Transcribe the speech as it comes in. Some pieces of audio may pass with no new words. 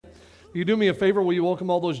You do me a favor, will you welcome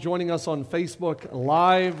all those joining us on Facebook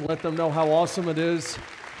Live? Let them know how awesome it is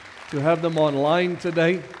to have them online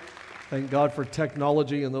today. Thank God for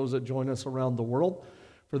technology and those that join us around the world.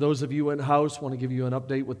 For those of you in-house, I want to give you an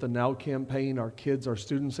update with the Now campaign, our kids, our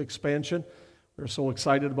students expansion. We're so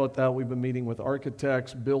excited about that. We've been meeting with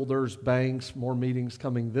architects, builders, banks, more meetings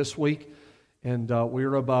coming this week. And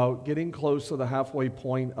we're about getting close to the halfway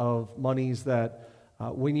point of monies that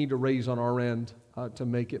we need to raise on our end to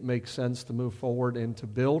make it make sense to move forward and to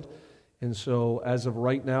build. And so as of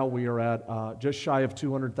right now, we are at just shy of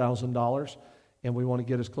 $200,000, and we want to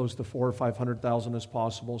get as close to $400,000 or $500,000 as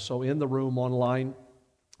possible. So in the room, online,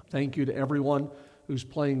 thank you to everyone who's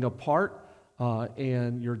playing a part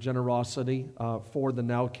and your generosity for the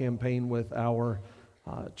Now campaign with our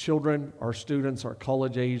children, our students, our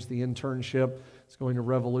college age, the internship. It's going to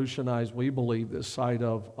revolutionize, we believe, this side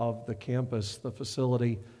of the campus, the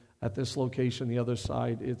facility at this location, the other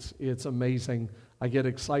side. It's amazing. I get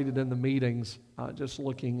excited in the meetings just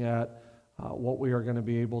looking at what we are going to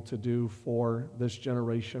be able to do for this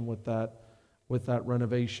generation with that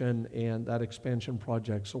renovation and that expansion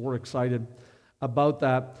project. So we're excited about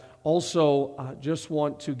that. Also, just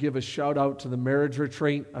want to give a shout out to the marriage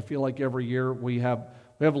retreat. I feel like every year we have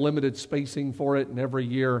limited spacing for it, and every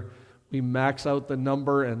year we max out the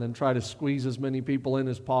number and then try to squeeze as many people in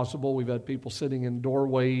as possible. We've had people sitting in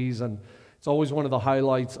doorways, and it's always one of the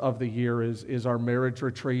highlights of the year is our marriage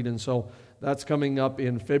retreat. And so that's coming up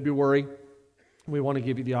in February. We want to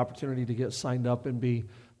give you the opportunity to get signed up and be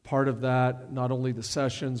part of that, not only the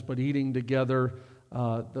sessions, but eating together,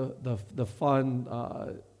 the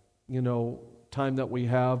fun, time that we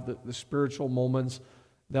have, the spiritual moments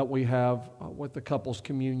that we have with the couples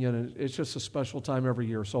communion. It's just a special time every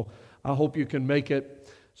year. So I hope you can make it.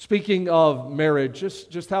 Speaking of marriage,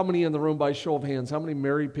 just how many in the room by show of hands? How many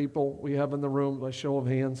married people we have in the room by show of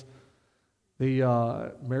hands?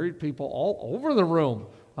 The married people all over the room.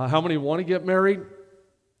 How many want to get married?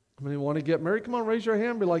 How many want to get married? Come on, raise your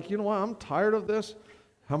hand. Be like, you know what? I'm tired of this.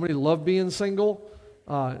 How many love being single?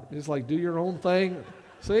 Just like do your own thing.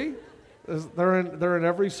 See? They're in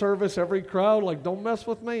every service, every crowd. Like, don't mess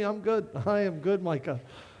with me. I'm good. I am good, Micah.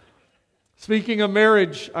 Speaking of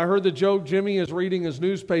marriage, I heard the joke. Jimmy is reading his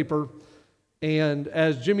newspaper, and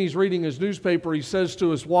as Jimmy's reading his newspaper, he says to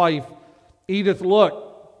his wife, Edith,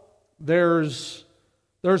 look, there's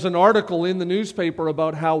an article in the newspaper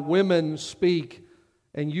about how women speak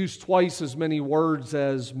and use twice as many words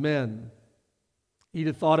as men.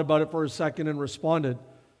 Edith thought about it for a second and responded.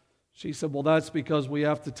 She said, well, that's because we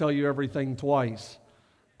have to tell you everything twice.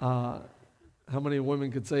 How many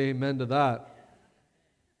women could say amen to that?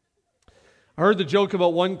 I heard the joke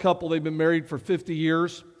about one couple. They've been married for 50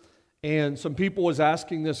 years, and some people was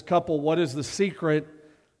asking this couple, what is the secret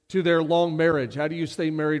to their long marriage? How do you stay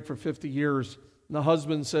married for 50 years? And the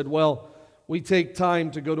husband said, well, we take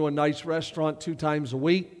time to go to a nice restaurant 2 times a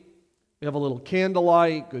week. We have a little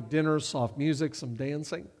candlelight, good dinner, soft music, some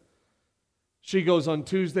dancing. She goes on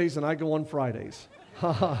Tuesdays and I go on Fridays.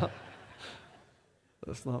 That's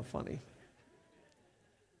not funny.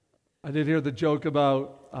 I did hear the joke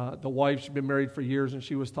about the wife. She'd been married for years, and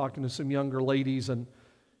she was talking to some younger ladies, and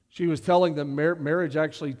she was telling them marriage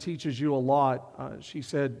actually teaches you a lot. She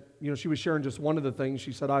said, she was sharing just one of the things.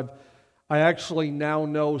 She said, I actually now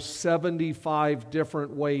know 75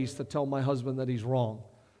 different ways to tell my husband that he's wrong.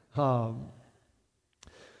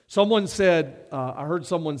 Someone said, I heard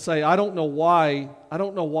someone say, I don't know why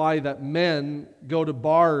that men go to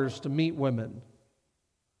bars to meet women.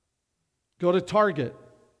 Go to Target.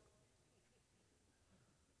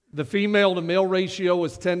 The female to male ratio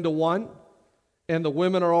is 10 to 1, and the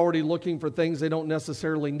women are already looking for things they don't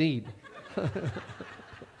necessarily need. It's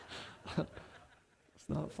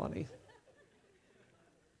not funny.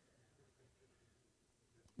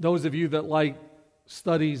 Those of you that like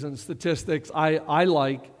studies and statistics, I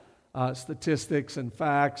like statistics and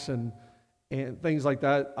facts and things like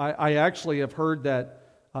that. I actually have heard that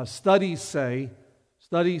studies say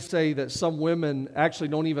that some women actually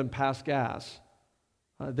don't even pass gas.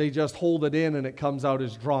 They just hold it in and it comes out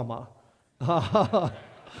as drama.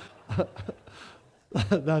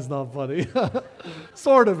 That's not funny.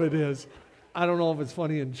 Sort of it is. I don't know if it's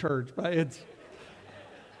funny in church, but it's...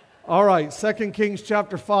 All right, 2 Kings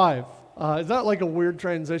chapter 5. Is that like a weird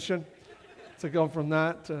transition to go from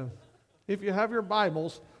that to... If you have your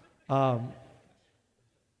Bibles, 2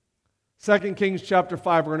 Kings chapter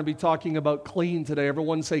 5, we're going to be talking about clean today.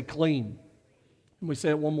 Everyone say clean. And we say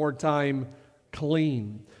it one more time,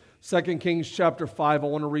 clean. 2 Kings chapter 5, I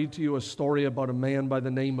want to read to you a story about a man by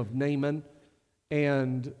the name of Naaman,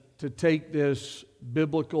 and to take this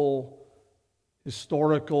biblical,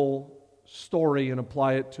 historical story and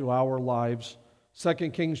apply it to our lives. 2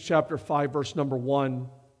 Kings chapter 5, verse number 1.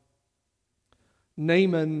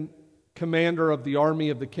 Naaman, commander of the army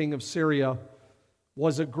of the king of Syria,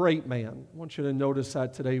 was a great man. I want you to notice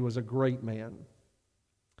that today. He was a great man.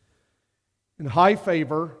 In high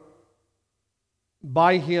favor,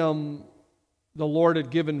 by him, the Lord had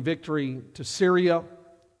given victory to Syria.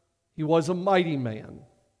 He was a mighty man.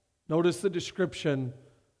 Notice the description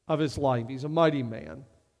of his life. He's a mighty man.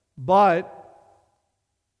 But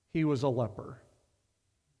he was a leper.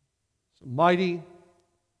 So mighty,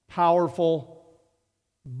 powerful,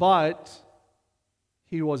 but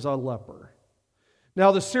he was a leper.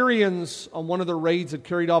 Now the Syrians, on one of their raids, had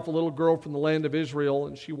carried off a little girl from the land of Israel,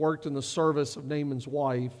 and she worked in the service of Naaman's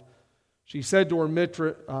wife. She said to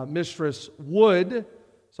her mistress, would,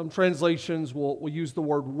 some translations will use the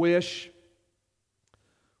word wish,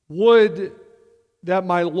 would that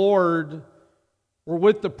my Lord were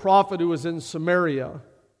with the prophet who was in Samaria.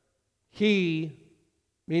 He,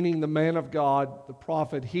 meaning the man of God, the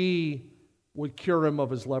prophet, he would cure him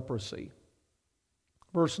of his leprosy.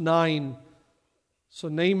 Verse 9, so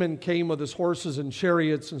Naaman came with his horses and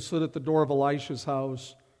chariots and stood at the door of Elisha's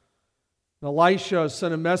house. And Elisha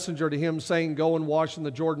sent a messenger to him saying, go and wash in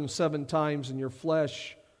the Jordan 7 times and your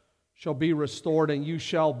flesh shall be restored and you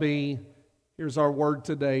shall be, here's our word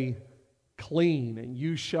today, clean. And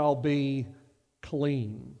you shall be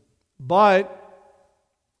clean. But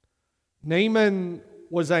Naaman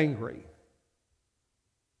was angry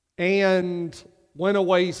and went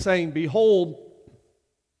away saying, behold,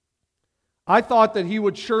 I thought that he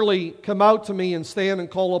would surely come out to me and stand and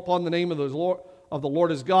call upon the name of the Lord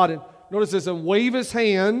his God. And notice this, and wave his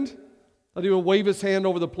hand, that he would wave his hand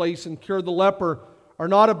over the place and cure the leper. Are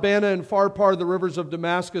not Abana and far part of the rivers of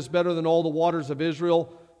Damascus better than all the waters of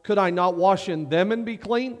Israel? Could I not wash in them and be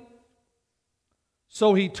clean?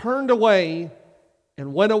 So he turned away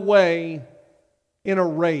and went away in a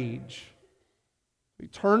rage. He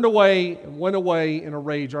turned away and went away in a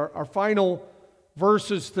rage. Our final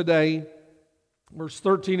verses today, verse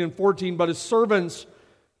 13 and 14, but his servants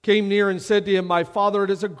came near and said to him, my father, it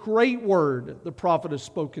is a great word the prophet has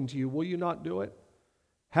spoken to you. Will you not do it?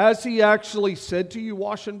 Has he actually said to you,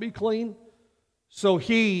 wash and be clean? So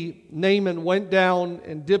he, Naaman, went down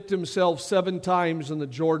and dipped himself 7 times in the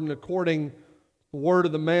Jordan according to the word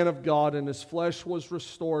of the man of God, and his flesh was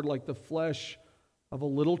restored like the flesh of a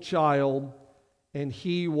little child, and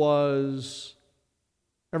he was,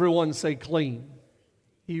 everyone say clean.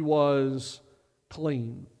 He was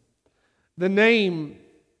clean. The name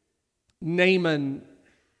Naaman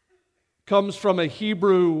comes from a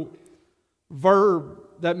Hebrew verb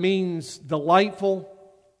that means delightful,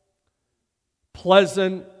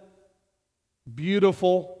 pleasant,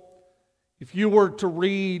 beautiful. If you were to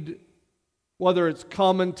read, whether it's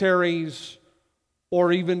commentaries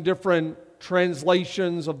or even different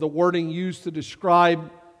translations of the wording used to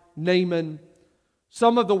describe Naaman,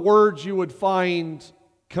 some of the words you would find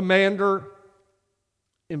commander,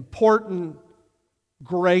 important,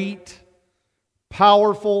 great,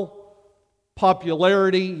 powerful,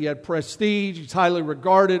 popularity, he had prestige, he's highly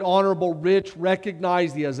regarded, honorable, rich,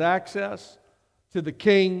 recognized, he has access to the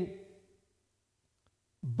king.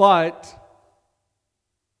 But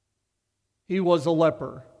he was a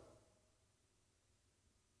leper.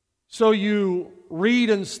 So you read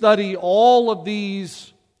and study all of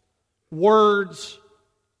these words,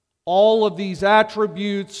 all of these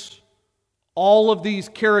attributes, all of these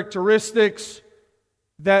characteristics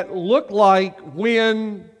that look like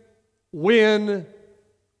win,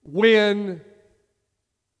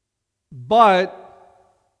 but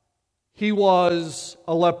he was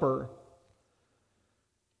a leper.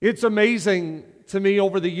 It's amazing to me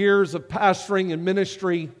over the years of pastoring and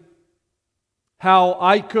ministry how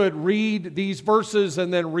I could read these verses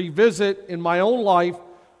and then revisit in my own life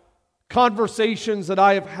conversations that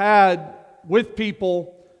I have had with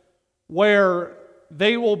people where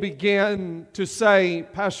they will begin to say,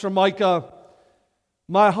 Pastor Micah,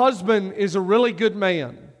 my husband is a really good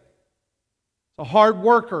man, a hard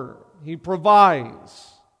worker, he provides.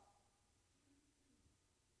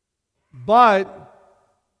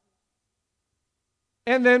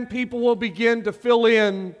 And then people will begin to fill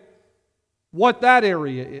in what that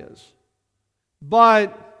area is.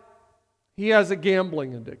 But he has a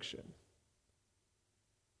gambling addiction.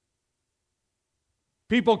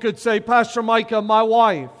 People could say, Pastor Micah, my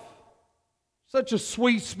wife, such a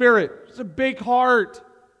sweet spirit, it's a big heart.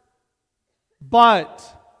 But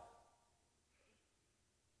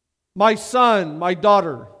my son, my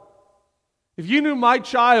daughter, if you knew my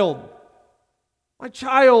child,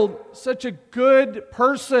 such a good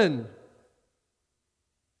person,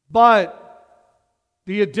 but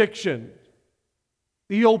the addiction,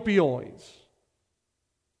 the opioids.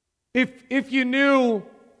 If you knew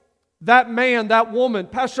that man, that woman,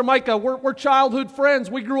 Pastor Micah, we're childhood friends.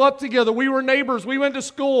 We grew up together. We were neighbors. We went to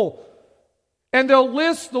school. And they'll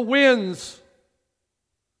list the wins.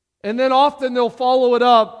 And then often they'll follow it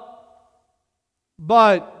up.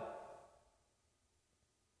 But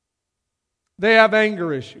they have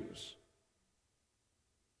anger issues.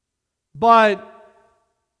 But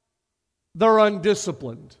they're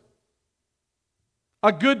undisciplined.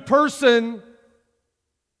 A good person,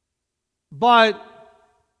 but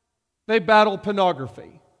they battle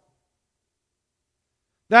pornography.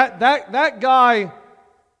 That guy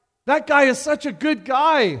is such a good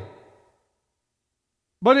guy.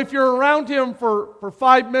 But if you're around him for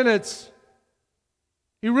 5 minutes,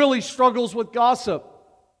 he really struggles with gossip.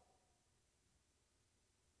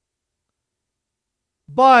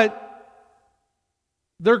 But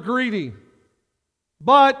they're greedy.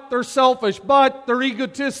 But they're selfish. But they're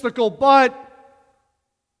egotistical. But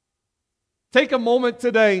take a moment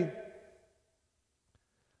today.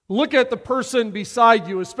 Look at the person beside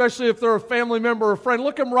you, especially if they're a family member or a friend.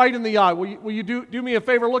 Look them right in the eye. Will you do me a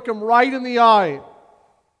favor? Look them right in the eye.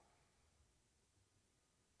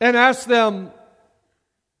 And ask them,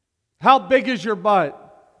 how big is your butt?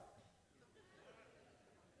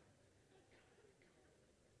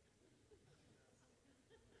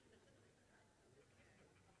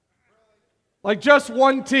 Like just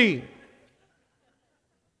one T.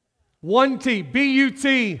 One T.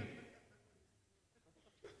 B-U-T.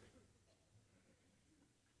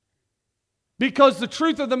 Because the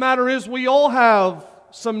truth of the matter is we all have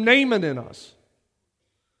some Naaman in us.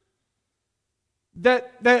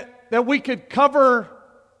 That we could cover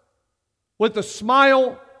with a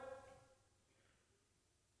smile.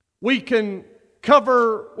 We can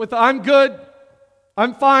cover with I'm good,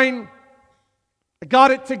 I'm fine, I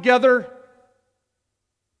got it together.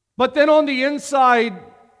 But then on the inside,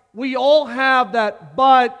 we all have that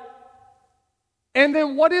but. And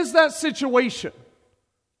then what is that situation?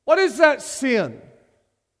 What is that sin?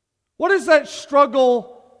 What is that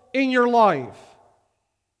struggle in your life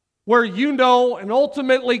where you know and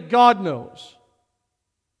ultimately God knows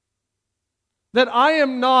that I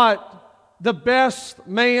am not the best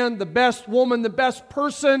man, the best woman, the best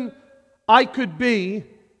person I could be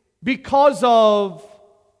because of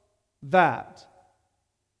that?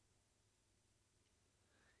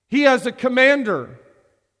 He has a commander.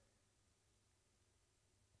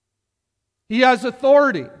 He has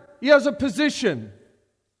authority. He has a position.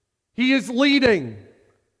 He is leading.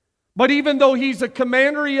 But even though he's a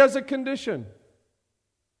commander, he has a condition.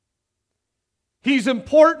 He's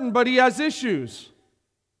important, but he has issues.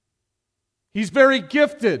 He's very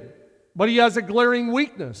gifted, but he has a glaring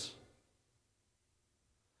weakness.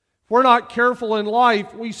 If we're not careful in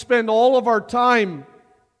life, we spend all of our time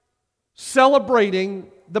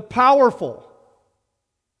celebrating the powerful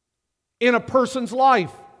in a person's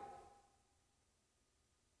life.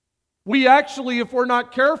 We actually, if we're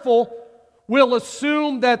not careful, will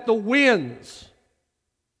assume that the wins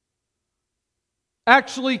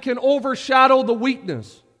actually can overshadow the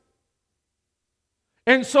weakness.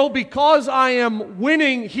 And so because I am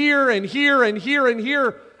winning here and here and here and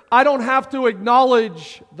here, I don't have to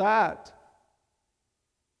acknowledge that.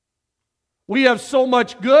 We have so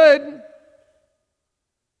much good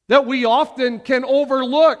that we often can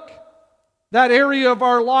overlook that area of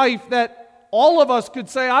our life that all of us could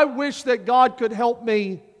say, I wish that God could help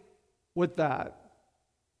me with that.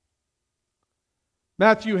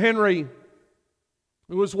 Matthew Henry,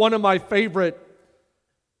 who was one of my favorite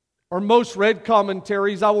or most read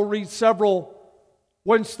commentaries, I will read several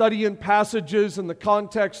when studying passages in the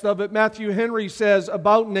context of it. Matthew Henry says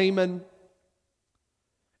about Naaman,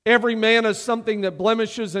 every man has something that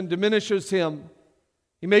blemishes and diminishes him.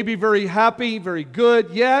 He may be very happy, very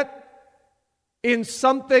good, yet in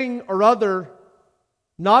something or other,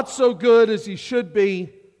 not so good as he should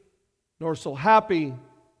be, nor so happy as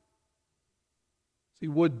he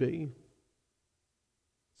would be.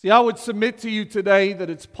 See, I would submit to you today that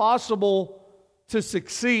it's possible to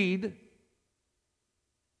succeed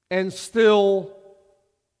and still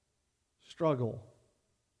struggle.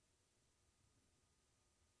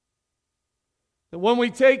 That when we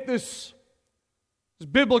take this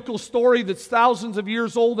biblical story that's thousands of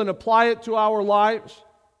years old and apply it to our lives,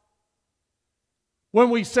 when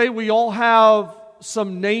we say we all have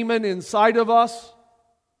some Naaman inside of us,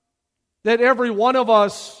 that every one of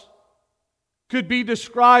us could be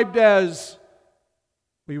described as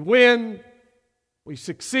we win, we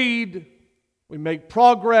succeed, we make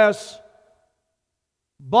progress,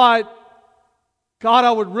 but God,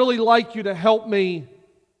 I would really like you to help me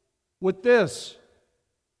with this.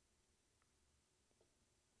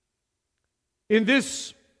 In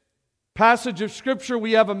this passage of Scripture,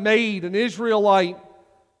 we have a maid, an Israelite,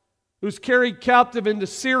 who's carried captive into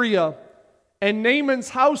Syria, and Naaman's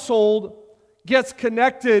household gets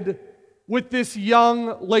connected with this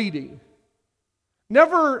young lady.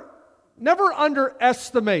 Never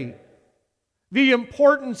underestimate the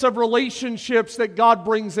importance of relationships that God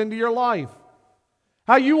brings into your life.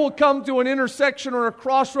 How you will come to an intersection or a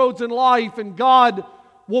crossroads in life, and God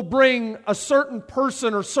will bring a certain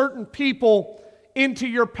person or certain people into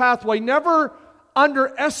your pathway. Never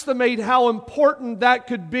underestimate how important that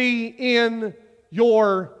could be in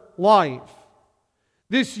your life.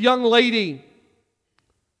 This young lady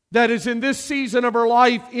that is in this season of her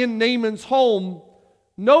life in Naaman's home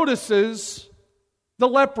notices the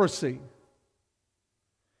leprosy.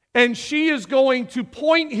 And she is going to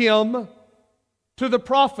point him to the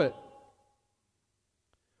prophet.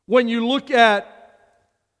 When you look at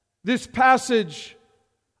this passage,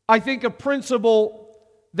 I think a principle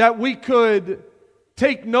that we could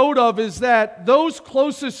take note of is that those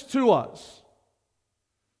closest to us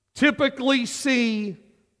typically see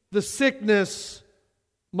the sickness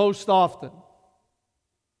most often.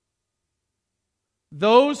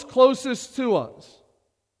 Those closest to us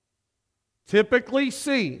typically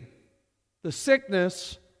see the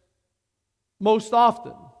sickness most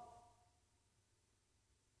often.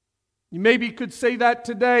 You maybe could say that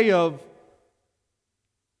today of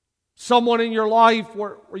someone in your life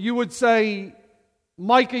where you would say,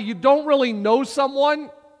 Micah, you don't really know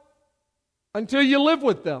someone until you live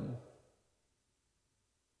with them.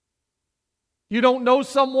 You don't know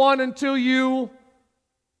someone until you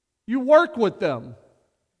work with them.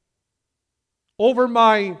 Over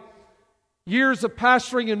my years of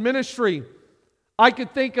pastoring and ministry, I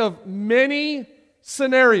could think of many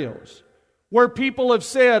scenarios where people have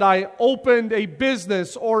said, I opened a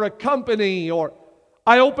business or a company, or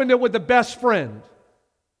I opened it with a best friend.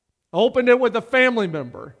 I opened it with a family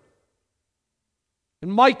member.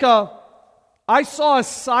 And Micah, I saw a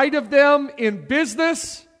side of them in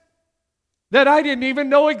business that I didn't even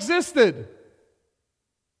know existed.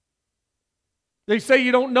 They say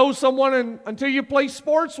you don't know someone until you play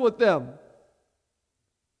sports with them.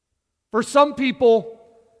 For some people,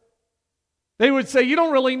 they would say you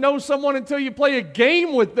don't really know someone until you play a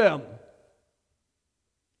game with them.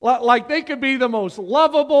 Like they could be the most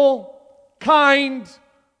lovable, kind,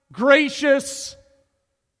 gracious,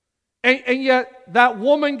 and yet that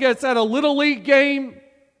woman gets at a little league game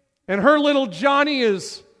and her little Johnny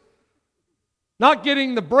is not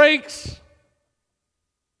getting the breaks,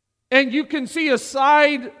 and you can see a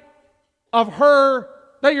side of her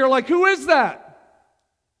that you're like, who is that?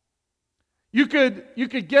 You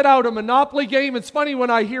could get out a Monopoly game. It's funny when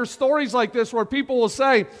I hear stories like this where people will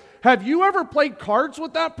say, have you ever played cards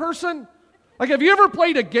with that person? Like, have you ever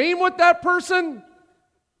played a game with that person?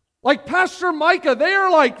 Like Pastor Micah, they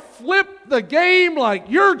are like, flip the game, like,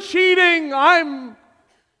 you're cheating,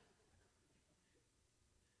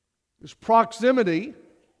 This proximity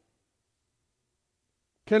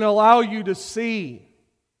can allow you to see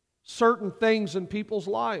certain things in people's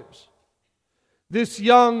lives. This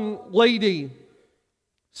young lady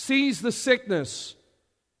sees the sickness.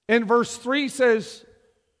 And verse 3 says,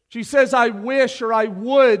 she says, I wish or I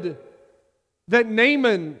would that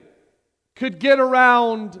Naaman could get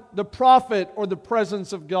around the prophet or the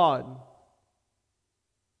presence of God.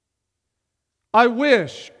 I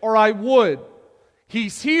wish or I would.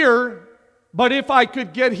 He's here, but if I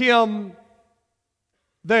could get him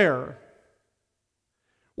there.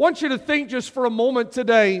 I want you to think just for a moment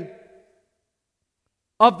today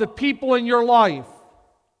of the people in your life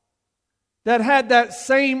that had that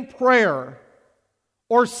same prayer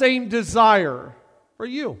or same desire for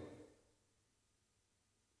you.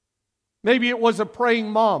 Maybe it was a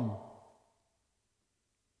praying mom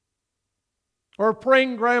or a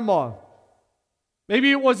praying grandma.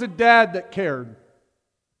 Maybe it was a dad that cared.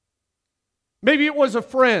 Maybe it was a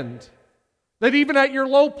friend that even at your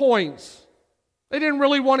low points, they didn't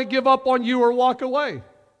really want to give up on you or walk away.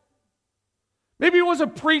 Maybe it was a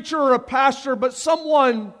preacher or a pastor, but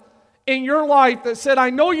someone in your life that said,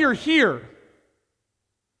 I know you're here,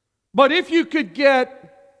 but if you could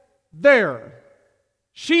get there,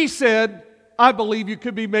 she said, I believe you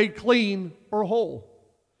could be made clean or whole.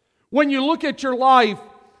 When you look at your life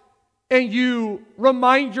and you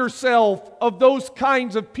remind yourself of those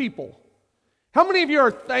kinds of people, how many of you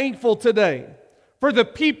are thankful today for the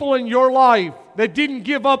people in your life that didn't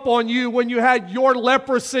give up on you when you had your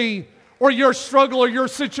leprosy or your struggle or your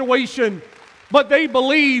situation, but they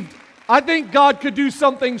believed, I think God could do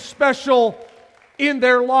something special in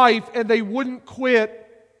their life and they wouldn't quit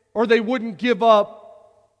or they wouldn't give up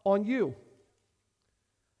on you.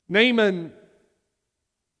 Naaman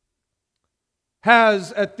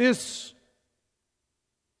has, at this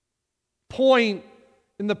point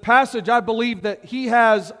in the passage, I believe that he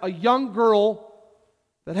has a young girl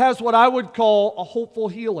that has what I would call a hopeful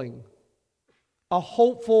healing. A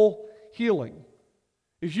hopeful healing.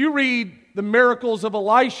 If you read the miracles of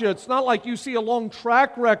Elisha, it's not like you see a long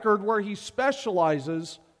track record where he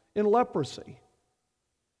specializes in leprosy.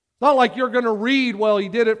 It's not like you're going to read, well, he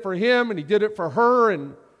did it for him and he did it for her.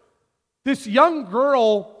 And this young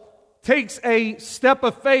girl takes a step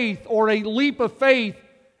of faith or a leap of faith,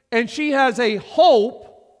 and she has a hope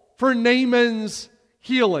for Naaman's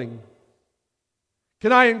healing.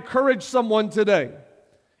 Can I encourage someone today?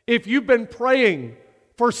 If you've been praying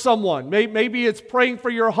for someone, maybe it's praying for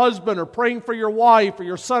your husband or praying for your wife or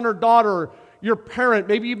your son or daughter or your parent,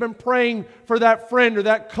 maybe you've been praying for that friend or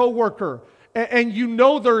that coworker, and you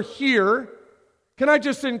know they're here, can I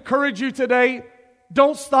just encourage you today?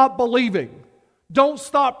 Don't stop believing. Don't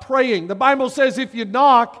stop praying. The Bible says if you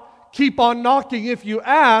knock, keep on knocking. If you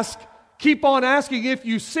ask, keep on asking. If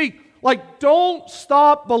you seek, don't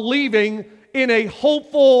stop believing in a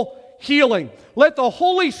hopeful healing. Let the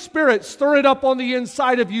Holy Spirit stir it up on the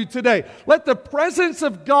inside of you today. Let the presence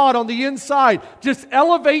of God on the inside just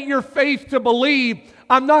elevate your faith to believe,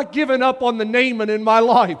 I'm not giving up on the Naaman in my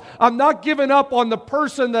life. I'm not giving up on the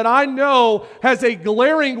person that I know has a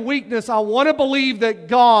glaring weakness. I want to believe that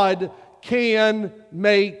God can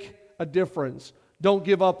make a difference. Don't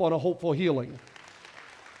give up on a hopeful healing.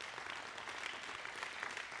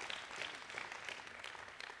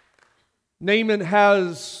 Naaman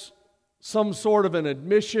has some sort of an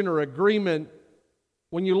admission or agreement.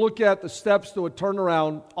 When you look at the steps to a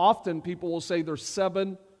turnaround, often people will say there's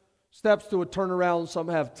 7 steps to a turnaround. Some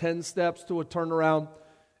have 10 steps to a turnaround.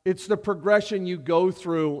 It's the progression you go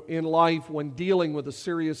through in life when dealing with a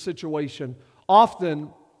serious situation.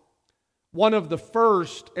 Often, one of the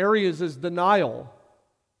first areas is denial.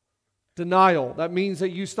 Denial. That means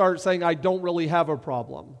that you start saying, I don't really have a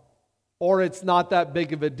problem. Or it's not that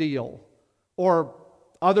big of a deal. Or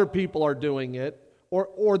other people are doing it.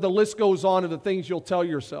 Or the list goes on of the things you'll tell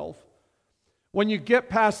yourself. When you get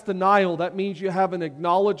past denial, that means you have an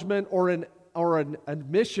acknowledgement or an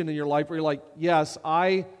admission in your life where you're like, yes,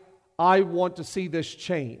 I want to see this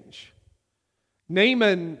change.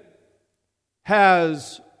 Naaman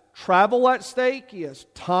has travel at stake. He has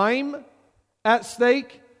time at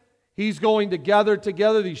stake. He's going to gather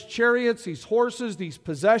together these chariots, these horses, these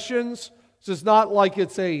possessions. This is not like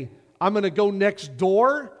I'm going to go next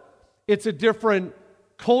door. It's a different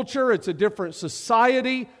culture. It's a different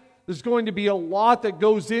society. There's going to be a lot that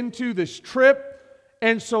goes into this trip.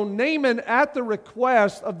 And so Naaman, at the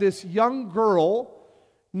request of this young girl,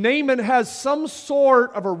 Naaman has some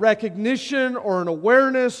sort of a recognition or an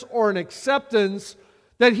awareness or an acceptance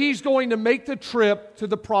that he's going to make the trip to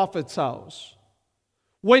the prophet's house.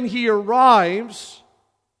 When he arrives,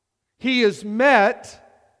 he is met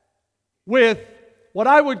with what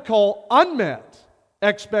I would call unmet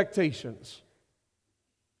expectations.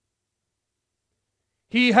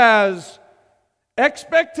 He has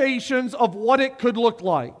expectations of what it could look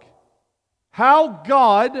like, how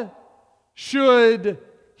God should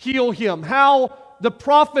heal him, how the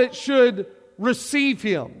prophet should receive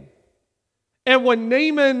him. And when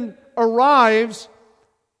Naaman arrives,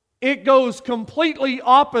 it goes completely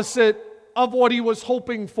opposite of what he was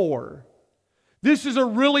hoping for. This is a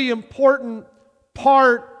really important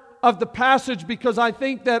part of the passage because I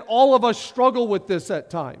think that all of us struggle with this at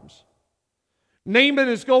times. Naaman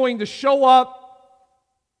is going to show up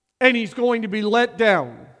and he's going to be let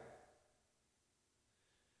down.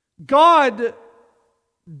 God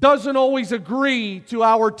doesn't always agree to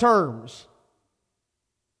our terms.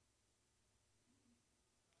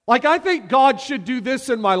 I think God should do this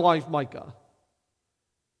in my life, Micah.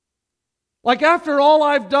 After all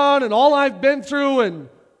I've done and all I've been through, and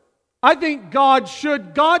I think God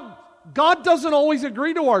should. God doesn't always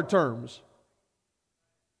agree to our terms.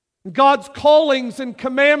 God's callings and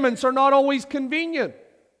commandments are not always convenient.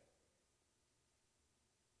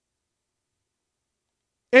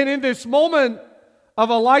 And in this moment of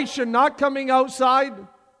Elisha not coming outside,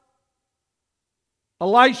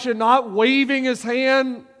 Elisha not waving his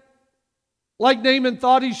hand like Naaman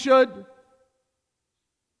thought he should,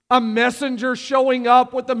 a messenger showing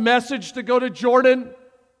up with a message to go to Jordan,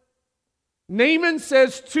 Naaman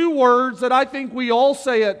says 2 words that I think we all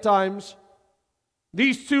say at times.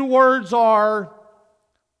 These 2 words are,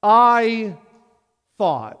 I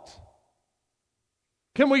thought.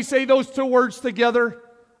 Can we say those two words together?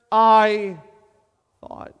 I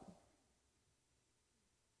thought.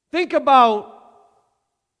 Think about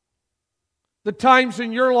the times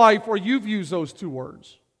in your life where you've used those two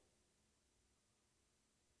words.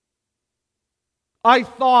 I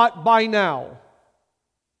thought by now.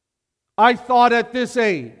 I thought at this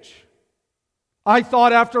age. I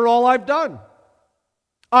thought after all I've done.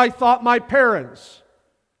 I thought my parents.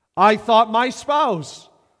 I thought my spouse.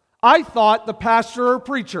 I thought the pastor or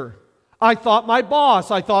preacher. I thought my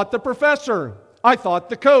boss. I thought the professor. I thought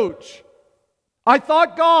the coach. I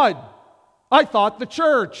thought God. I thought the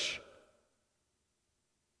church.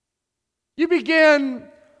 You begin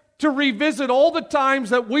to revisit all the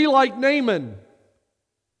times that we, like Naaman,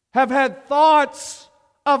 have had thoughts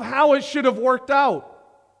of how it should have worked out,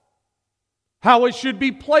 how it should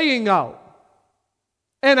be playing out.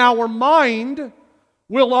 And our mind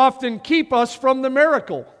will often keep us from the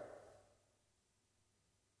miracle.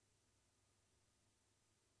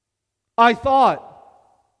 I thought.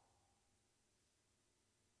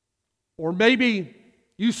 Or maybe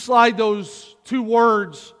you slide those two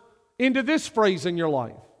words into this phrase in your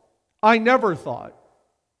life. I never thought.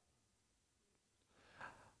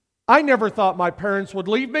 I never thought my parents would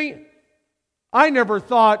leave me. I never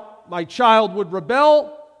thought my child would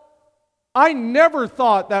rebel. I never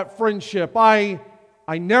thought that friendship. I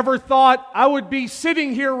never thought I would be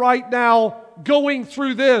sitting here right now going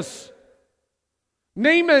through this.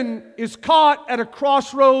 Naaman is caught at a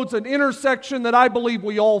crossroads, an intersection that I believe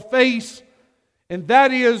we all face, and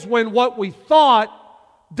that is when what we thought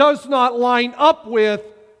does not line up with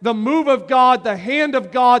the move of God, the hand of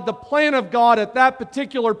God, the plan of God at that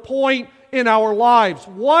particular point in our lives.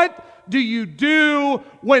 What do you do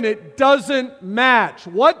when it doesn't match?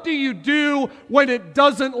 What do you do when it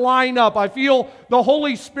doesn't line up? I feel the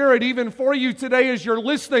Holy Spirit even for you today as you're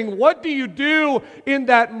listening. What do you do in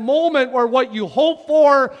that moment where what you hoped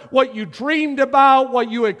for, what you dreamed about, what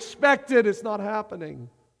you expected is not happening?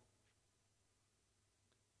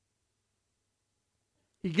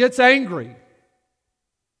 He gets angry.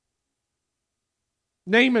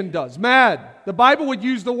 Naaman does. Mad. The Bible would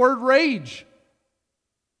use the word rage.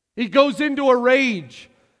 He goes into a rage.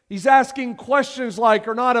 He's asking questions like,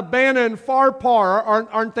 are not Abana and Pharpar,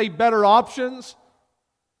 aren't they better options?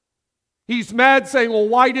 He's mad saying, well,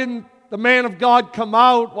 why didn't the man of God come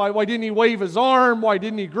out? Why didn't he wave his arm? Why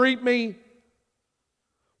didn't he greet me?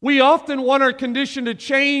 We often want our condition to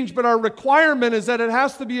change, but our requirement is that it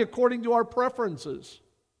has to be according to our preferences.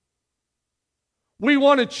 We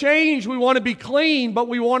want to change, we want to be clean, but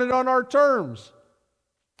we want it on our terms.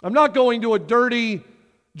 I'm not going to a dirty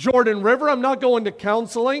Jordan River. I'm not going to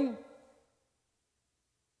counseling.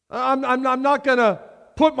 I'm not going to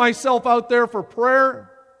put myself out there for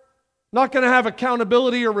prayer. Not going to have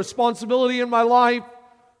accountability or responsibility in my life.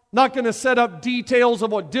 Not going to set up details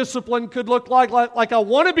of what discipline could look like. Like I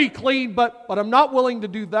want to be clean, but I'm not willing to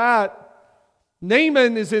do that.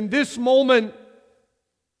 Naaman is in this moment,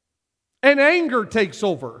 and anger takes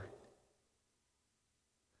over.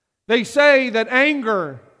 They say that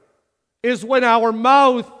anger is when our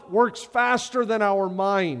mouth works faster than our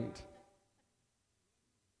mind.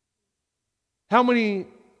 How many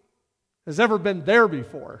has ever been there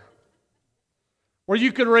before? Where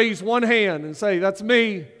you could raise one hand and say, that's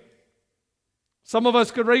me. Some of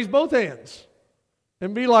us could raise both hands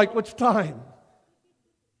and be like, which time?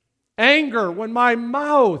 Anger, when my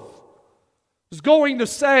mouth is going to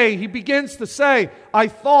say, he begins to say, I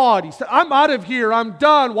thought. He said, I'm out of here. I'm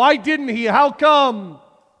done. Why didn't he? How come?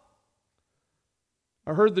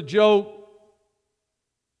 I heard the joke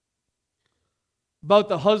about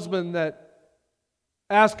the husband that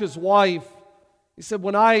asked his wife, he said,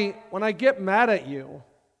 when I get mad at you,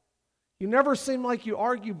 you never seem like you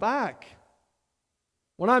argue back.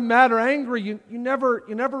 When I'm mad or angry, you never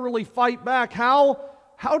really fight back. How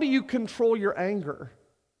do you control your anger?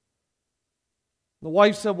 The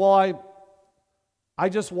wife said, well, I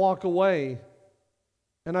just walk away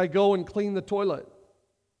and I go and clean the toilet.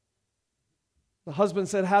 The husband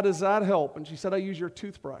said, how does that help? And she said, I use your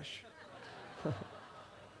toothbrush. It's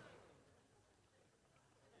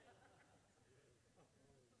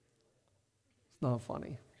not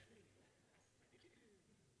funny.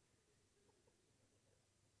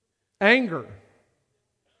 Anger.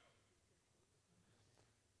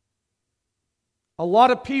 A lot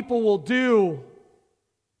of people will do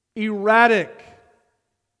erratic,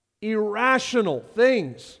 irrational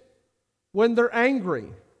things when they're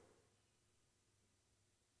angry.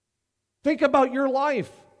 Think about your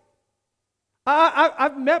life.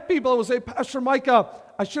 I've met people who will say, Pastor Micah,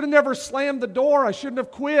 I should have never slammed the door. I shouldn't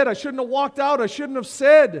have quit. I shouldn't have walked out. I shouldn't have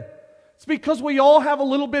said. It's because we all have a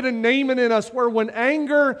little bit of Naaman in us where when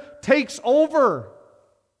anger takes over,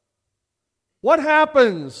 what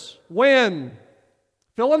happens when,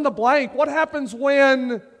 fill in the blank, what happens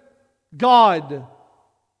when God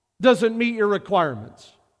doesn't meet your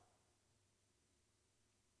requirements?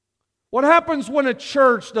 What happens when a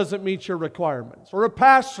church doesn't meet your requirements or a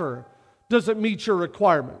pastor doesn't meet your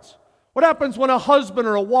requirements? What happens when a husband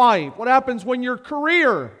or a wife? What happens when your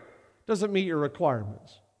career doesn't meet your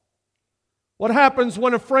requirements? What happens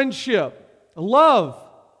when a friendship, a love?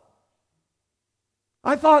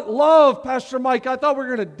 I thought love, Pastor Mike, I thought we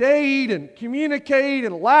were going to date and communicate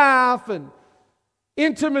and laugh and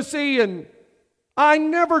intimacy, and I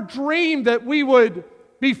never dreamed that we would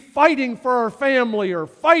be fighting for our family or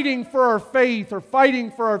fighting for our faith or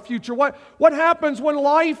fighting for our future. What happens when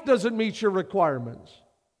life doesn't meet your requirements?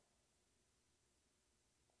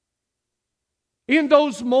 In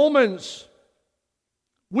those moments,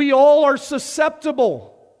 we all are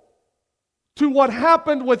susceptible to what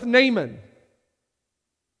happened with Naaman.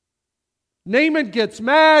 Naaman gets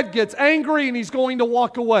mad, gets angry, and he's going to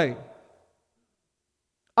walk away.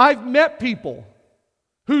 I've met people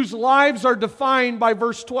whose lives are defined by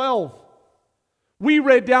verse 12. We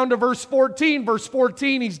read down to verse 14. Verse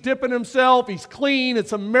 14, he's dipping himself, he's clean,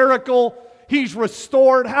 it's a miracle, he's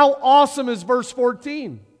restored. How awesome is verse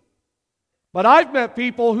 14? But I've met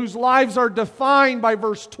people whose lives are defined by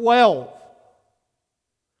verse 12,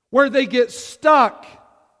 where they get stuck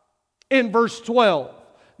in verse 12.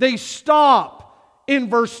 They stop in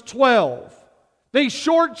verse 12. They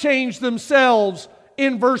shortchange themselves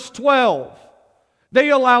in verse 12. They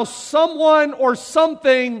allow someone or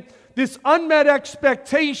something, this unmet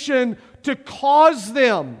expectation, to cause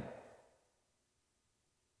them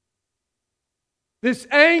this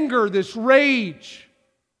anger, this rage.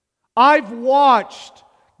 I've watched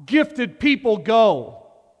gifted people go.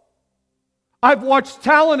 I've watched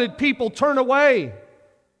talented people turn away.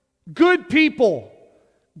 Good people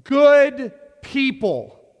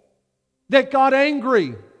that got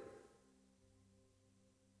angry.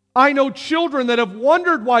 I know children that have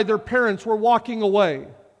wondered why their parents were walking away.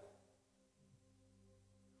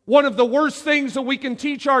 One of the worst things that we can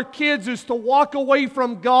teach our kids is to walk away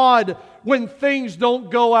from God when things don't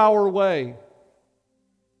go our way.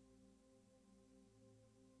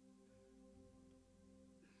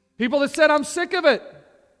 People that said, I'm sick of it.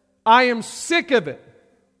 I am sick of it.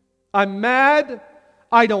 I'm mad.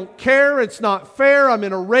 I don't care. It's not fair. I'm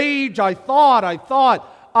in a rage. I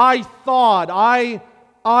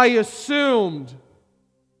assumed.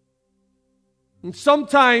 And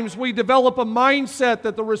sometimes we develop a mindset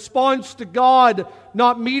that the response to God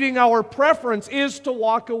not meeting our preference is to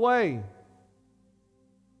walk away.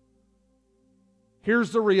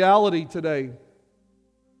 Here's the reality today.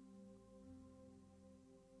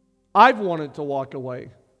 I've wanted to walk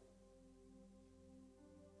away.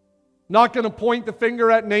 Not going to point the finger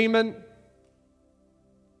at Naaman.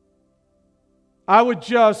 I would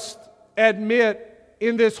just admit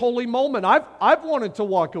in this holy moment, I've wanted to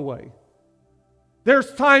walk away. There's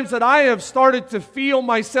times that I have started to feel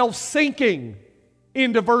myself sinking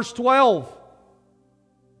into verse 12.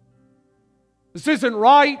 This isn't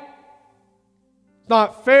right. It's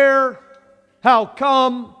not fair. How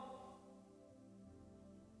come?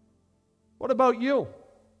 What about you?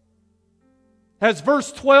 Has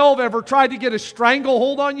verse 12 ever tried to get a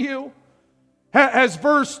stranglehold on you? Has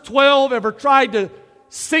verse 12 ever tried to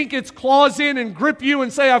sink its claws in and grip you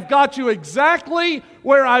and say, I've got you exactly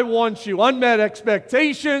where I want you? Unmet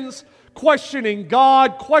expectations, questioning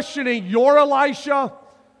God, questioning your Elisha,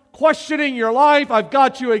 questioning your life. I've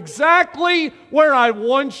got you exactly where I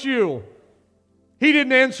want you. He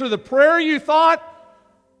didn't answer the prayer you thought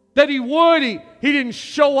that He would. He didn't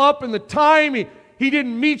show up in the time. He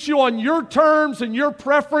didn't meet you on your terms and your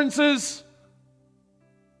preferences.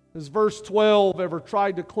 Has verse 12 ever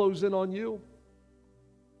tried to close in on you?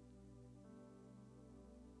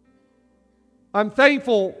 I'm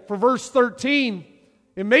thankful for verse 13.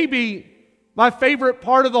 It may be my favorite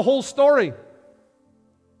part of the whole story.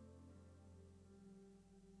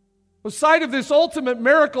 Beside of this ultimate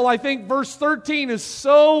miracle, I think verse 13 is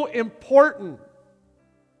so important.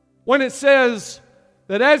 When it says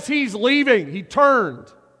that as he's leaving, he turned.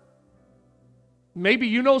 Maybe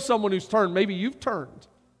you know someone who's turned. Maybe you've turned.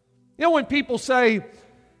 You know when people say,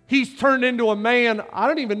 he's turned into a man, I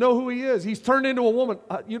don't even know who he is. He's turned into a woman.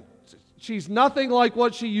 She's nothing like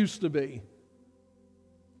what she used to be.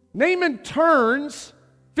 Naaman turns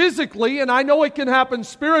physically, and I know it can happen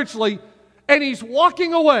spiritually, and he's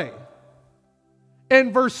walking away.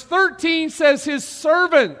 And verse 13 says his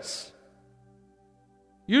servants.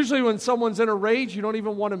 Usually when someone's in a rage, you don't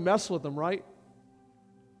even want to mess with them, right?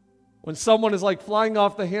 When someone is like flying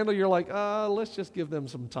off the handle, you're like, let's just give them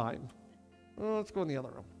some time. Let's go in the other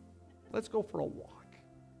room. Let's go for a walk.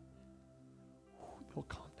 They'll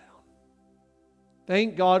calm down.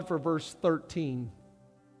 Thank God for verse 13,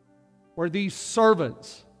 where these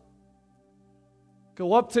servants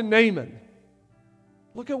go up to Naaman.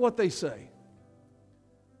 Look at what they say.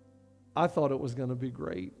 I thought it was going to be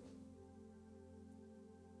great.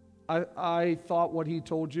 I thought what he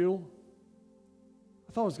told you,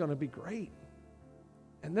 I thought it was going to be great.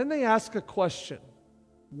 And then they ask a question.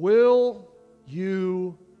 Will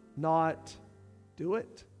you not do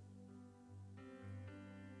it?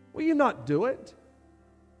 Will you not do it?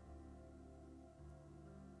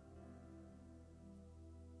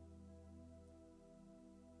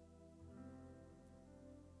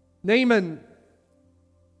 Naaman,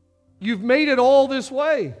 you've made it all this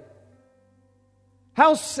way.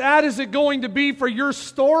 How sad is it going to be for your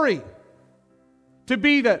story to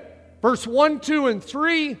be that verse 1, 2, and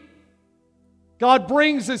 3, God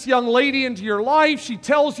brings this young lady into your life. She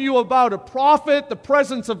tells you about a prophet, the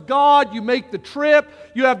presence of God. You make the trip.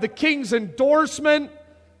 You have the king's endorsement.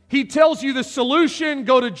 He tells you the solution.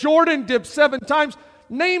 Go to Jordan, dip 7 times.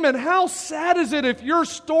 Naaman, how sad is it if your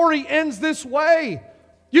story ends this way?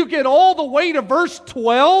 You get all the way to verse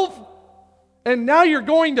 12, and now you're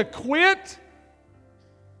going to quit?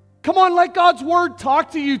 Come on, let God's word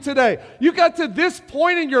talk to you today. You got to this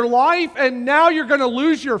point in your life, and now you're going to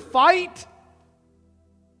lose your fight?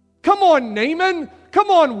 Come on, Naaman.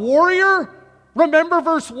 Come on, warrior. Remember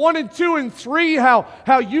verse 1 and 2 and 3,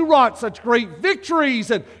 how you wrought such great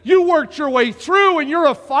victories, and you worked your way through, and you're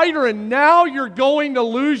a fighter, and now you're going to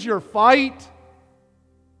lose your fight?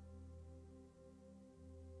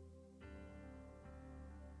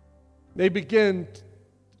 They begin to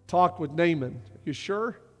talk with Naaman. You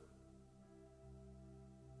sure?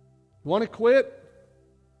 You want to quit?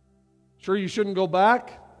 Sure you shouldn't go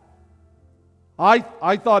back?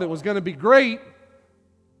 I thought it was going to be great.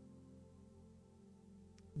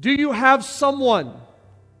 Do you have someone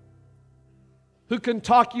who can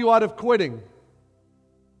talk you out of quitting?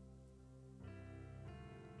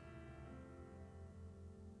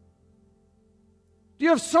 Do you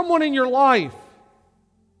have someone in your life,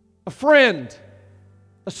 a friend,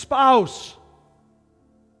 a spouse,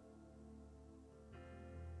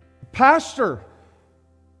 a pastor?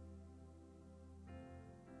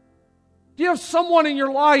 Do you have someone in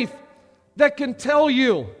your life that can tell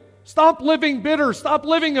you, stop living bitter, stop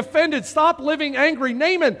living offended, stop living angry?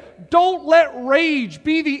 Naaman, don't let rage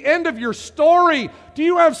be the end of your story. Do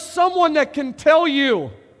you have someone that can tell you,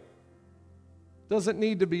 doesn't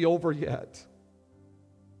need to be over yet?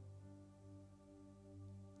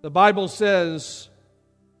 The Bible says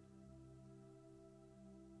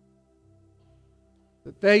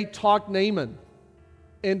that they talked Naaman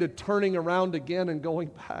into turning around again and going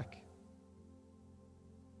back.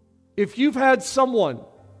 If you've had someone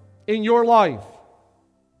in your life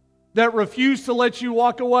that refused to let you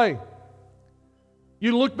walk away,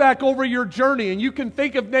 you look back over your journey and you can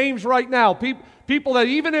think of names right now, people that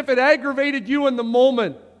even if it aggravated you in the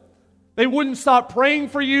moment, they wouldn't stop praying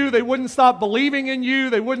for you, they wouldn't stop believing in you,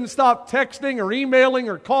 they wouldn't stop texting or emailing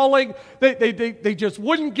or calling, they just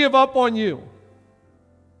wouldn't give up on you.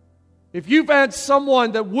 If you've had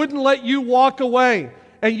someone that wouldn't let you walk away,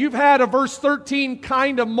 and you've had a verse 13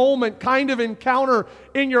 kind of moment, kind of encounter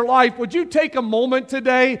in your life, would you take a moment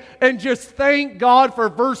today and just thank God for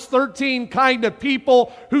verse 13 kind of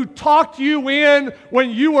people who talked you in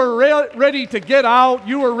when you were ready to get out,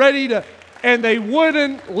 you were ready to, and they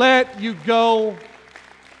wouldn't let you go?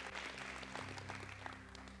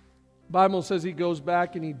 The Bible says he goes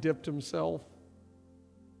back and he dipped himself.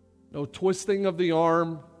 No twisting of the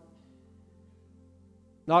arm,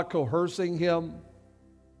 not coercing him,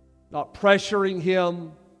 not pressuring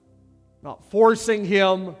him, not forcing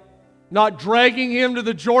him, not dragging him to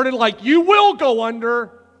the Jordan like you will go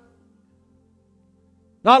under.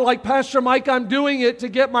 Not like, Pastor Mike, I'm doing it to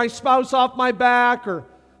get my spouse off my back, or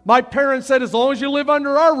my parents said as long as you live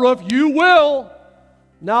under our roof, you will.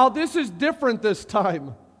 Now this is different this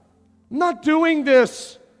time. I'm not doing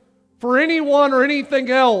this for anyone or anything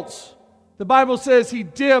else. The Bible says he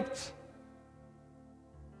dipped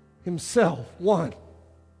himself. 1.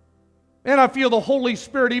 And I feel the Holy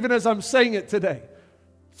Spirit even as I'm saying it today.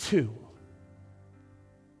 2.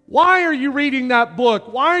 Why are you reading that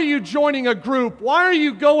book? Why are you joining a group? Why are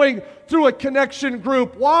you going through a connection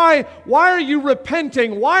group? Why are you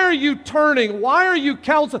repenting? Why are you turning? Why are you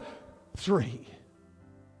counseling? 3.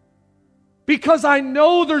 Because I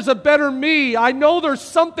know there's a better me. I know there's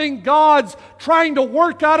something God's trying to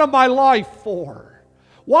work out of my life for.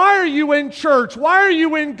 Why are you in church? Why are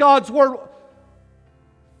you in God's Word?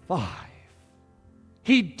 5.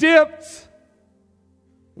 He dipped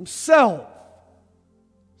himself.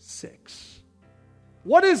 6.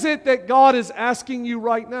 What is it that God is asking you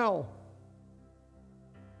right now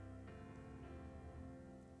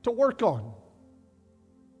to work on,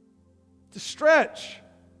 to stretch,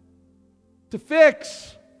 to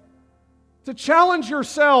fix, to challenge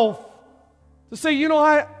yourself, to say,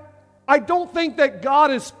 I don't think that God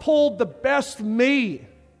has pulled the best me.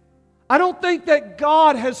 I don't think that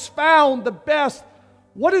God has found the best.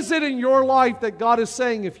 What is it in your life that God is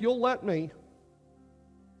saying, if you'll let me,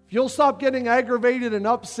 if you'll stop getting aggravated and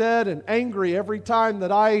upset and angry every time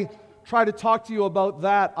that I try to talk to you about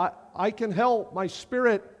that, I can help. My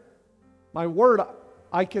spirit, my word,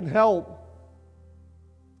 I can help.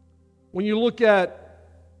 When you look at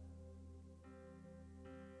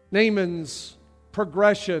Naaman's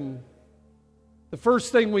progression, the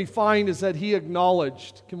first thing we find is that he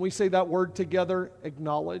acknowledged. Can we say that word together?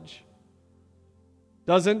 Acknowledge.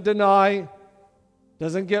 Doesn't deny.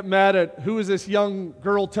 Doesn't get mad at who is this young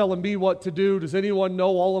girl telling me what to do? Does anyone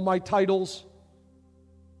know all of my titles?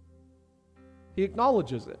 He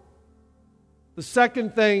acknowledges it. The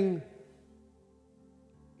second thing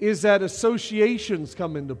is that associations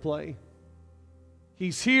come into play.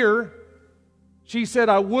 He's here. She said,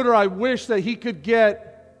 I would or I wish that he could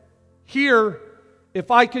get here. If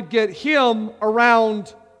I could get him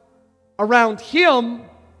around him.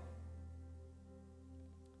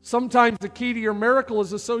 Sometimes the key to your miracle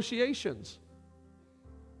is associations.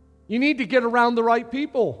 You need to get around the right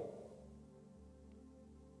people.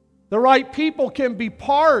 The right people can be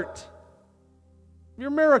part of your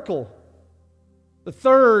miracle. The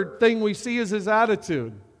third thing we see is his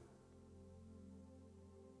attitude.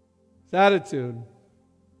 His attitude.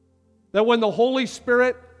 That when the Holy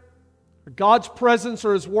Spirit, or God's presence,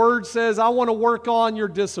 or His Word says, I want to work on your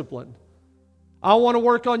discipline. I want to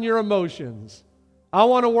work on your emotions. I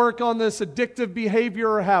want to work on this addictive behavior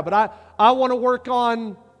or habit. I want to work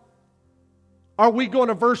on, are we going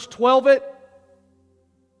to verse 12 it? Are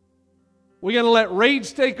we going to let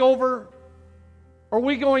rage take over? Are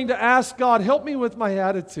we going to ask God, help me with my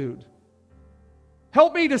attitude?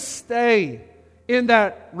 Help me to stay in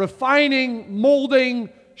that refining, molding,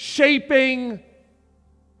 shaping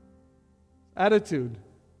attitude.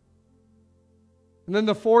 And then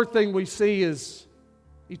the fourth thing we see is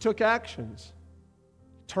he took actions.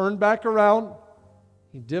 He turned back around.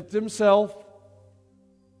 He dipped himself.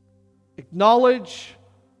 Acknowledge,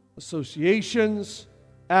 associations,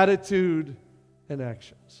 attitude, and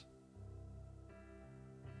actions.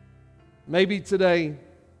 Maybe today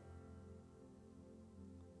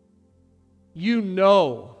you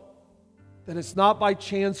know that it's not by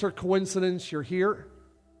chance or coincidence you're here.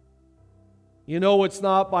 You know it's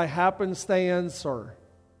not by happenstance or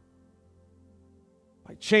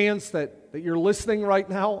by chance that you're listening right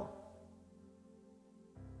now.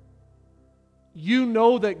 You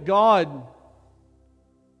know that God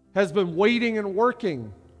has been waiting and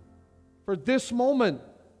working for this moment.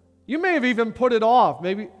 You may have even put it off.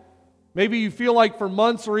 Maybe you feel like for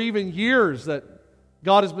months or even years that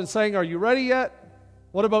God has been saying, are you ready yet?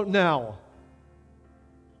 What about now?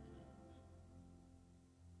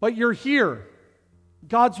 But you're here.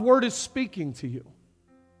 God's Word is speaking to you.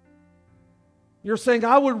 You're saying,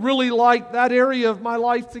 I would really like that area of my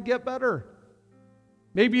life to get better.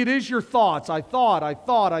 Maybe it is your thoughts. I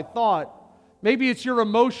thought. Maybe it's your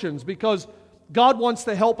emotions, because God wants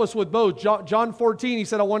to help us with both. John 14, He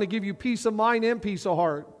said, I want to give you peace of mind and peace of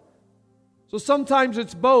heart. So sometimes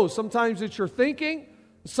it's both. Sometimes it's your thinking.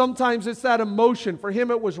 Sometimes it's that emotion. For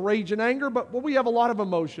him it was rage and anger, but we have a lot of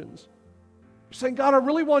emotions. You're saying, God, I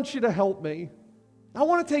really want you to help me. I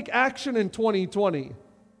want to take action in 2020.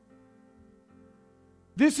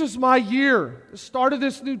 This is my year, the start of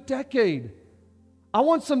this new decade. I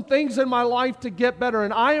want some things in my life to get better,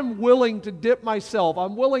 and I am willing to dip myself.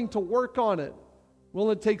 I'm willing to work on it. I'm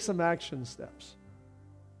willing to take some action steps.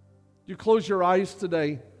 You close your eyes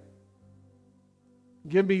today.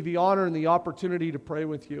 Give me the honor and the opportunity to pray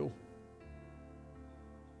with you.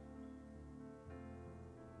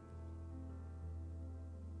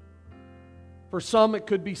 For some, it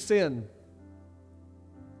could be sin.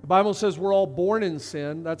 The Bible says we're all born in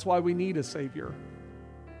sin. That's why we need a Savior.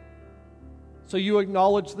 So you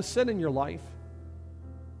acknowledge the sin in your life.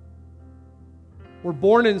 We're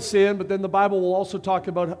born in sin, but then the Bible will also talk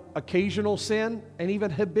about occasional sin and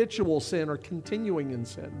even habitual sin or continuing in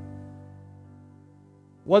sin.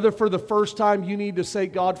 Whether for the first time you need to say,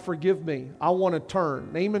 God, forgive me. I want to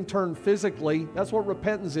turn. Name and turn physically. That's what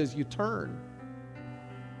repentance is. You turn.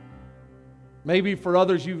 Maybe for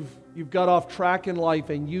others, you've got off track in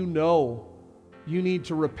life and you know you need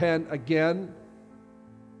to repent again.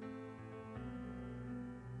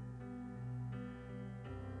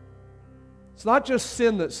 It's not just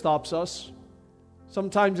sin that stops us.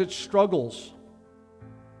 Sometimes it's struggles.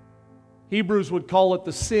 Hebrews would call it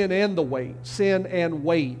the sin and the weight. Sin and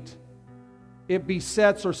weight. It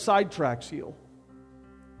besets or sidetracks you.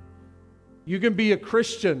 You can be a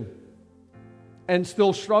Christian and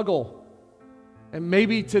still struggle. And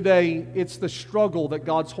maybe today it's the struggle that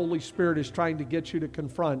God's Holy Spirit is trying to get you to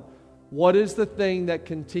confront. What is the thing that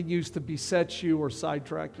continues to beset you or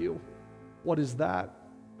sidetrack you? What is that?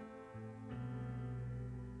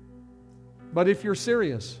 But if you're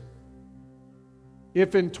serious,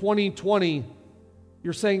 if in 2020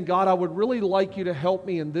 you're saying, God, I would really like you to help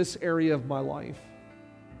me in this area of my life.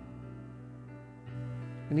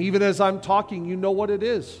 And even as I'm talking, you know what it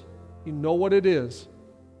is. You know what it is.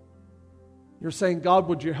 You're saying, God,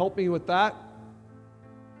 would you help me with that?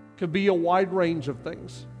 Could be a wide range of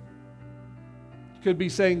things. Could be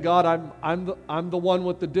saying, God, I'm the one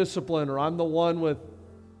with the discipline, or I'm the one with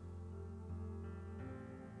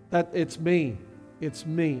that. It's me. It's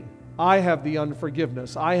me. I have the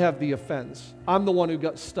unforgiveness. I have the offense. I'm the one who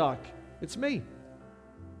got stuck. It's me.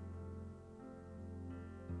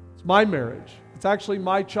 It's my marriage. It's actually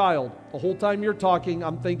my child. The whole time you're talking,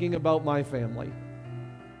 I'm thinking about my family.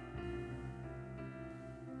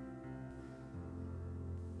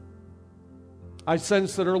 I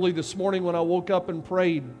sensed that early this morning when I woke up and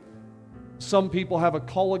prayed, some people have a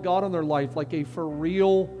call of God on their life, like a for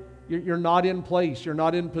real. You're not in place. You're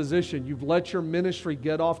not in position. You've let your ministry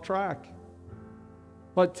get off track.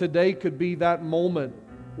 But today could be that moment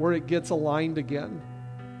where it gets aligned again.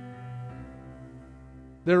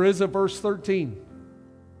 There is a verse 13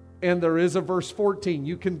 and there is a verse 14.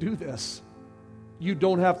 You can do this. You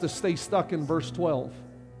don't have to stay stuck in verse 12.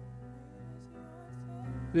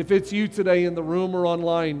 If it's you today in the room or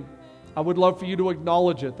online, I would love for you to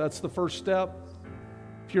acknowledge it. That's the first step.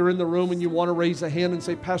 If you're in the room and you want to raise a hand and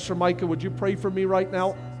say, Pastor Micah, would you pray for me right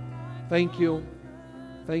now? Thank you.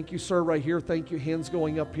 Thank you, sir, right here. Thank you. Hands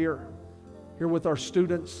going up here. Here with our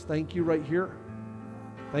students. Thank you right here.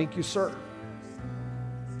 Thank you, sir.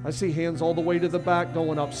 I see hands all the way to the back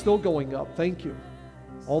going up, still going up. Thank you.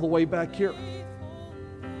 All the way back here.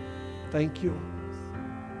 Thank you.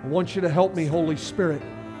 I want you to help me, Holy Spirit.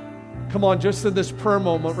 Come on, just in this prayer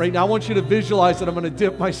moment right now, I want you to visualize that I'm going to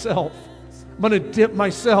dip myself. I'm going to dip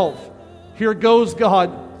myself. Here goes,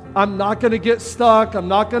 God. I'm not going to get stuck. I'm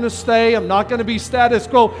not going to stay. I'm not going to be status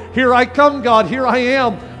quo. Here I come, God. Here I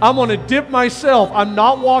am. I'm going to dip myself. I'm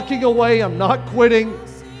not walking away. I'm not quitting.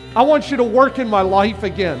 I want you to work in my life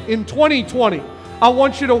again. In 2020, I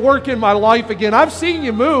want you to work in my life again. I've seen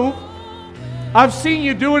you move. I've seen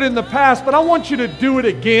you do it in the past, but I want you to do it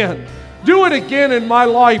again. Do it again in my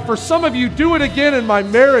life. For some of you, do it again in my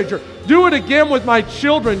marriage, or do it again with my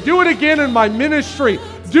children. Do it again in my ministry.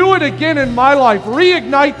 Do it again in my life.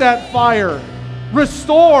 Reignite that fire.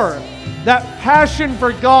 Restore that passion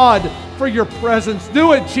for God, for your presence.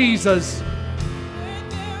 Do it, Jesus.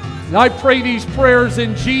 And I pray these prayers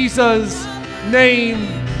in Jesus' name.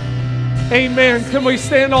 Amen. Can we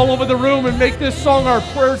stand all over the room and make this song our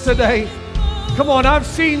prayer today? Come on, I've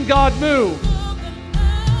seen God move.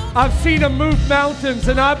 I've seen Him move mountains,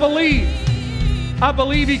 and I believe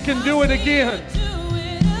He can do it again.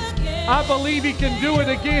 I believe He can do it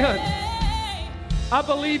again. I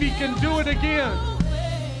believe He can do it again.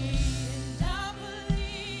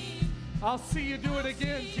 I'll see you do it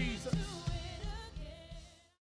again, Jesus.